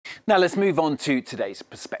Now let's move on to today's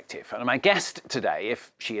perspective. And my guest today,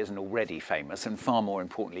 if she isn't already famous and far more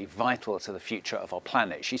importantly vital to the future of our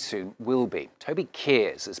planet, she soon will be. Toby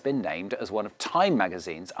Kiers has been named as one of Time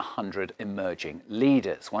magazine's 100 emerging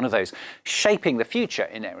leaders, one of those shaping the future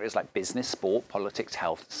in areas like business, sport, politics,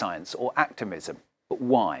 health, science or activism. But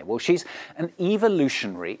why? Well, she's an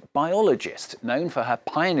evolutionary biologist known for her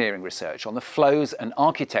pioneering research on the flows and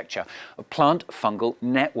architecture of plant-fungal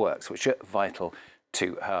networks, which are vital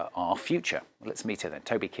to our future. Well, let's meet her then.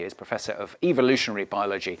 Toby Kiers, Professor of Evolutionary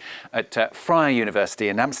Biology at Vrije University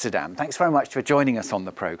in Amsterdam. Thanks very much for joining us on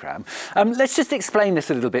the programme. Let's just explain this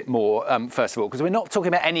a little bit more, first of all, because we're not talking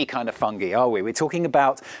about any kind of fungi, are we? We're talking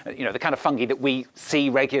about, the kind of fungi that we see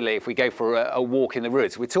regularly if we go for a walk in the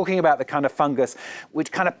woods. We're talking about the kind of fungus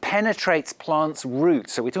which kind of penetrates plants'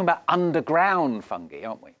 roots. So we're talking about underground fungi,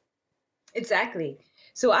 aren't we? Exactly.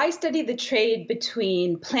 So I study the trade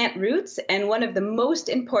between plant roots and one of the most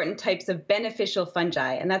important types of beneficial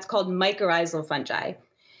fungi, and that's called mycorrhizal fungi.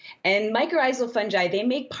 And mycorrhizal fungi, they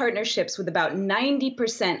make partnerships with about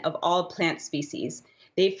 90% of all plant species.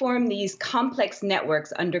 They form these complex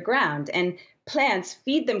networks underground, and plants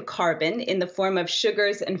feed them carbon in the form of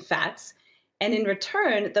sugars and fats. And in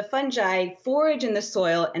return, the fungi forage in the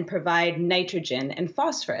soil and provide nitrogen and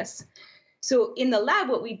phosphorus. So in the lab,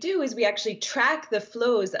 what we do is we actually track the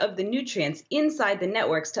flows of the nutrients inside the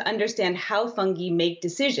networks to understand how fungi make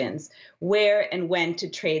decisions, where and when to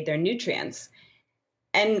trade their nutrients.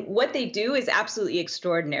 And what they do is absolutely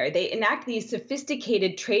extraordinary. They enact these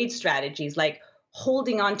sophisticated trade strategies like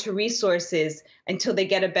holding on to resources until they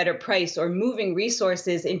get a better price or moving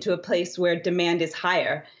resources into a place where demand is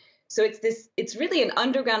higher. So it's really an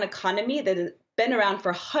underground economy that has been around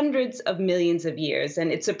for hundreds of millions of years, and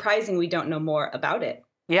it's surprising we don't know more about it.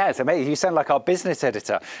 Yeah, it's amazing. You sound like our business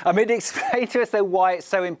editor. I mean, explain to us, though, why it's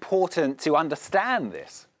so important to understand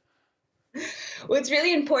this. Well, it's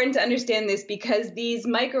really important to understand this because these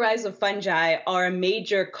mycorrhizal fungi are a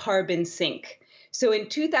major carbon sink. So in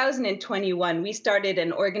 2021, we started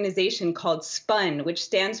an organization called SPUN, which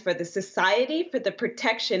stands for the Society for the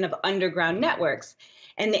Protection of Underground Networks.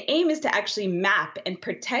 And the aim is to actually map and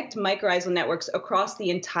protect mycorrhizal networks across the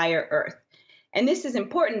entire Earth. And this is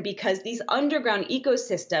important because these underground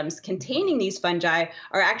ecosystems containing these fungi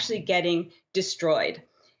are actually getting destroyed.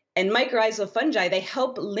 And mycorrhizal fungi, they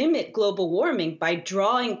help limit global warming by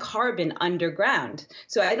drawing carbon underground.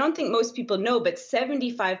 So I don't think most people know, but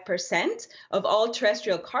 75% of all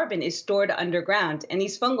terrestrial carbon is stored underground. And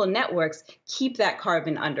these fungal networks keep that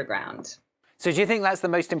carbon underground. So do you think that's the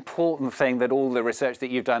most important thing that all the research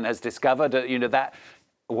that you've done has discovered, that,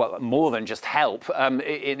 well, more than just help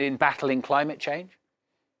in battling climate change?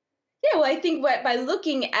 Yeah, well, I think by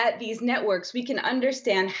looking at these networks, we can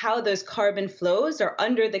understand how those carbon flows are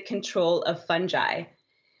under the control of fungi.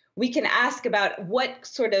 We can ask about what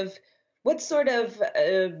sort of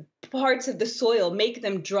parts of the soil make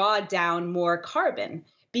them draw down more carbon.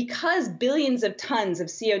 Because billions of tons of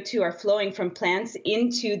CO2 are flowing from plants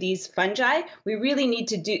into these fungi, we really need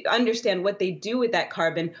to understand what they do with that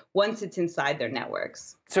carbon once it's inside their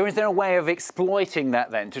networks. So is there a way of exploiting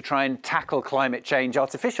that then to try and tackle climate change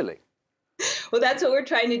artificially? Well, that's what we're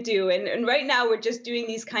trying to do. And right now we're just doing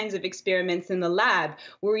these kinds of experiments in the lab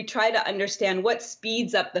where we try to understand what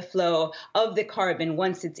speeds up the flow of the carbon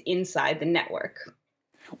once it's inside the network.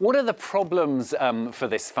 What are the problems for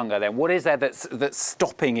this fungi then? What is there that's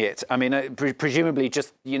stopping it? I mean, presumably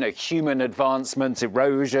just, human advancements,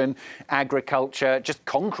 erosion, agriculture, just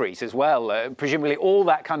concrete as well. Presumably all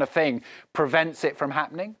that kind of thing prevents it from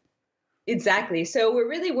happening? Exactly. So we're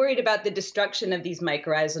really worried about the destruction of these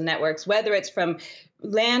mycorrhizal networks, whether it's from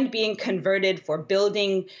land being converted for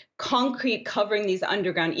building, concrete covering these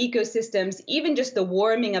underground ecosystems, even just the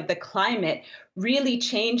warming of the climate really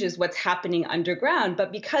changes what's happening underground.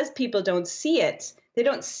 But because people don't see it, they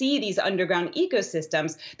don't see these underground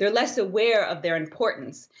ecosystems, they're less aware of their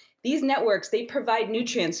importance. These networks, they provide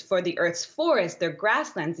nutrients for the Earth's forests, their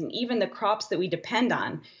grasslands, and even the crops that we depend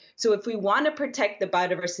on. So if we want to protect the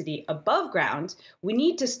biodiversity above ground, we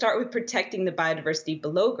need to start with protecting the biodiversity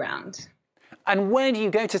below ground. And where do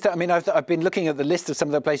you go to start? I mean, I've been looking at the list of some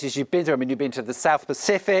of the places you've been to. I mean, you've been to the South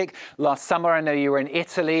Pacific. Last summer, I know you were in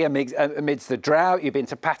Italy amidst the drought. You've been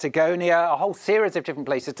to Patagonia, a whole series of different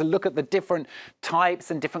places to look at the different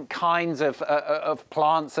types and different kinds of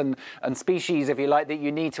plants and species, if you like, that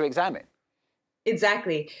you need to examine.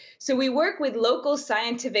 Exactly. So we work with local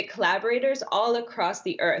scientific collaborators all across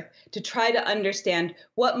the earth to try to understand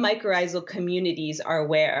what mycorrhizal communities are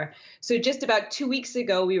where. So just about 2 weeks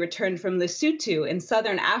ago, we returned from Lesotho in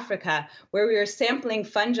southern Africa, where we were sampling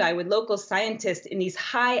fungi with local scientists in these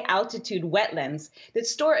high altitude wetlands that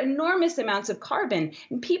store enormous amounts of carbon,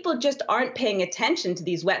 and people just aren't paying attention to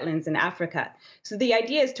these wetlands in Africa. So the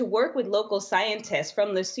idea is to work with local scientists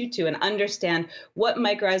from Lesotho and understand what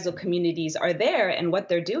mycorrhizal communities are there and what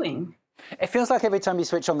they're doing. It feels like every time you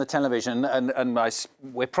switch on the television,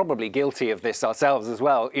 we're probably guilty of this ourselves as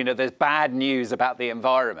well, there's bad news about the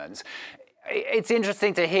environment. It's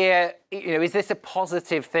interesting to hear, is this a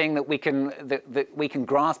positive thing that we can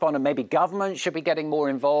grasp on, and maybe government should be getting more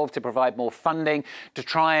involved to provide more funding to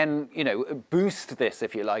try and, boost this,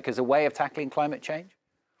 if you like, as a way of tackling climate change?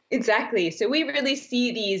 Exactly. So we really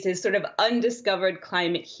see these as sort of undiscovered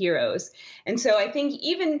climate heroes. And so I think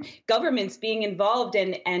even governments being involved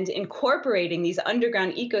and incorporating these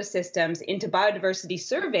underground ecosystems into biodiversity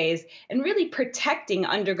surveys and really protecting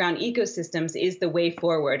underground ecosystems is the way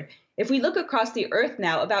forward. If we look across the Earth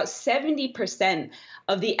now, about 70%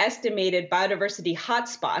 of the estimated biodiversity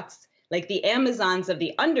hotspots, like the Amazons of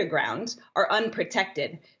the underground, are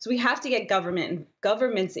unprotected. So we have to get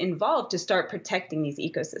governments involved to start protecting these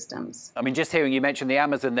ecosystems. I mean, just hearing you mention the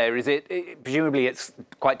Amazon there, presumably it's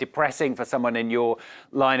quite depressing for someone in your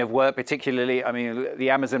line of work, particularly. I mean, the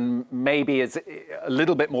Amazon maybe is a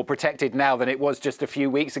little bit more protected now than it was just a few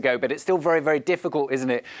weeks ago, but it's still very, very difficult, isn't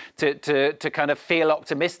it, to kind of feel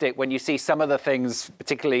optimistic when you see some of the things,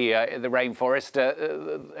 particularly the rainforest,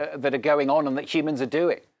 that are going on and that humans are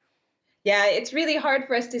doing. Yeah, it's really hard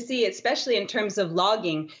for us to see, especially in terms of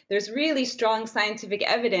logging. There's really strong scientific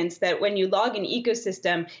evidence that when you log an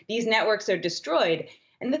ecosystem, these networks are destroyed.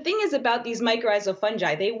 And the thing is about these mycorrhizal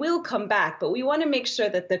fungi, they will come back, but we want to make sure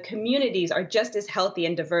that the communities are just as healthy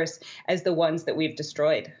and diverse as the ones that we've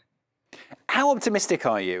destroyed. How optimistic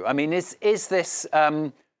are you? I mean, is this... I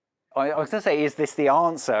was going to say, is this the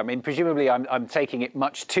answer? I mean, presumably I'm taking it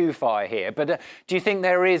much too far here, but do you think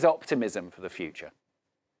there is optimism for the future?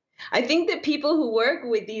 I think that people who work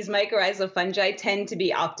with these mycorrhizal fungi tend to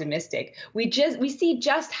be optimistic. We see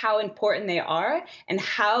just how important they are and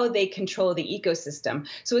how they control the ecosystem.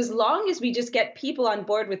 So as long as we just get people on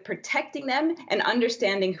board with protecting them and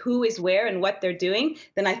understanding who is where and what they're doing,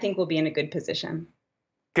 then I think we'll be in a good position.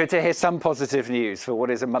 Good to hear some positive news for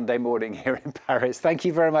what is a Monday morning here in Paris. Thank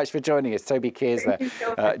you very much for joining us. Toby Kiers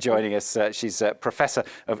joining us. She's a professor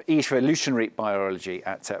of evolutionary biology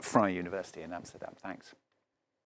at Vrije University in Amsterdam. Thanks.